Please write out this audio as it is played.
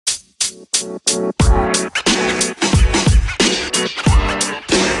Good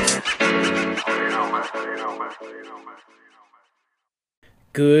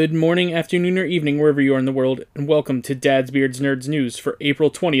morning, afternoon, or evening, wherever you are in the world, and welcome to Dad's Beards Nerds News for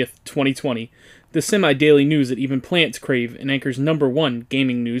April 20th, 2020, the semi-daily news that even plants crave and Anchor's #1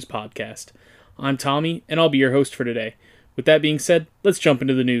 gaming news podcast. I'm Tommy, and I'll be your host for today. With that being said, let's jump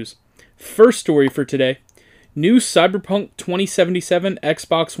into the news. First story for today, new Cyberpunk 2077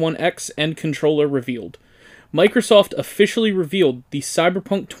 Xbox One X and controller revealed. Microsoft officially revealed the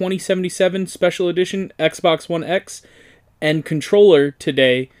Cyberpunk 2077 Special Edition Xbox One X and controller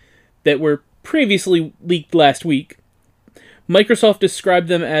today that were previously leaked last week. Microsoft described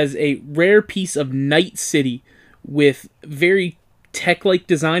them as a rare piece of Night City with very tech-like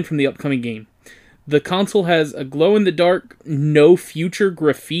design from the upcoming game. The console has a glow-in-the-dark, no future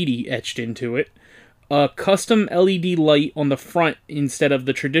graffiti etched into it, a custom LED light on the front instead of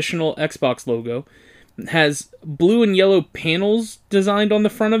the traditional Xbox logo, has blue and yellow panels designed on the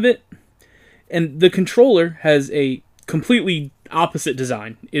front of it, and the controller has a completely opposite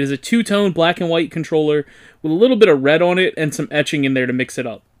design. It is a two-tone black and white controller with a little bit of red on it and some etching in there to mix it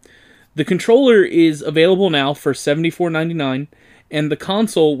up. The controller is available now for $74.99, and the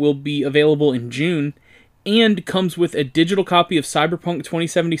console will be available in June, and comes with a digital copy of Cyberpunk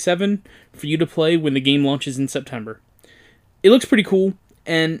 2077 for you to play when the game launches in September. It looks pretty cool,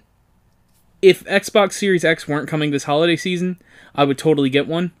 and if Xbox Series X weren't coming this holiday season, I would totally get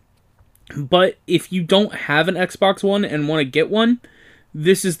one. But if you don't have an Xbox One and want to get one,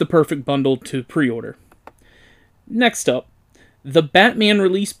 this is the perfect bundle to pre-order. Next up, the Batman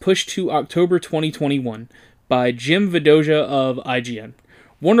release pushed to October 2021 by Jim Vidojia of IGN.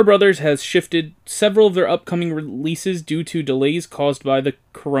 Warner Brothers has shifted several of their upcoming releases due to delays caused by the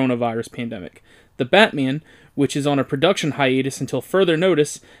coronavirus pandemic. The Batman, which is on a production hiatus until further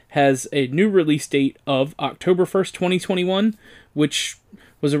notice, has a new release date of October 1st, 2021, which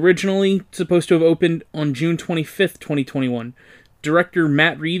was originally supposed to have opened on June 25th, 2021. Director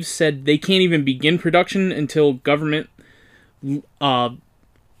Matt Reeves said they can't even begin production until government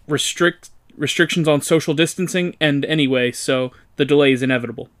restrictions on social distancing end anyway, so the delay is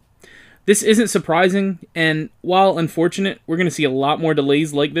inevitable. This isn't surprising, and while unfortunate, we're going to see a lot more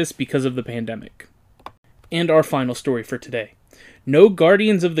delays like this because of the pandemic. And our final story for today. No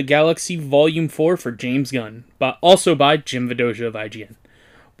Guardians of the Galaxy Volume 4 for James Gunn, but also by Jim Vidojia of IGN.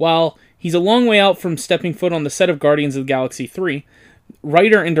 While he's a long way out from stepping foot on the set of Guardians of the Galaxy 3,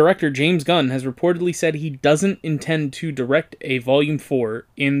 writer and director James Gunn has reportedly said he doesn't intend to direct a Volume 4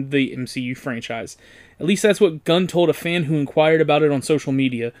 in the MCU franchise. At least that's what Gunn told a fan who inquired about it on social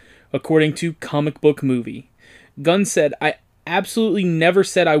media, according to Comic Book Movie. Gunn said, "I absolutely never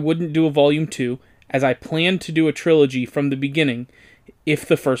said I wouldn't do a Volume 2, as I planned to do a trilogy from the beginning if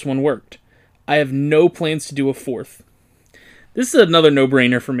the first one worked. I have no plans to do a fourth." This is another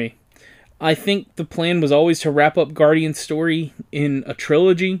no-brainer for me. I think the plan was always to wrap up Guardian's story in a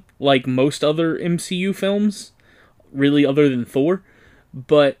trilogy, like most other MCU films, really other than Thor,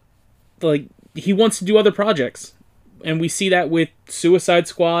 but he wants to do other projects, and we see that with Suicide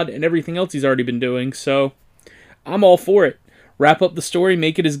Squad and everything else he's already been doing, so I'm all for it. Wrap up the story,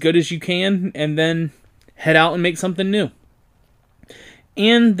 make it as good as you can, and then head out and make something new.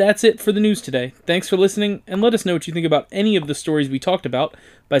 And that's it for the news today. Thanks for listening, and let us know what you think about any of the stories we talked about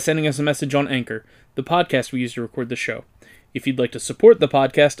by sending us a message on Anchor, the podcast we use to record the show. If you'd like to support the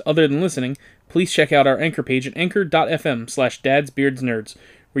podcast other than listening, please check out our Anchor page at anchor.fm/dadsbeardsnerds,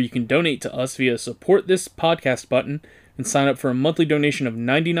 where you can donate to us via Support This Podcast button and sign up for a monthly donation of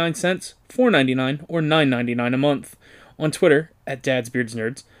 99 cents, $4.99, or $9.99 a month. On Twitter, at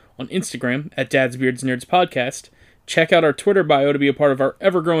dadsbeardsnerds, on Instagram, at dadsbeardsnerdspodcast. Check out our Twitter bio to be a part of our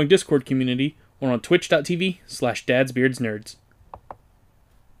ever-growing Discord community, or on twitch.tv/dadsbeardsnerds.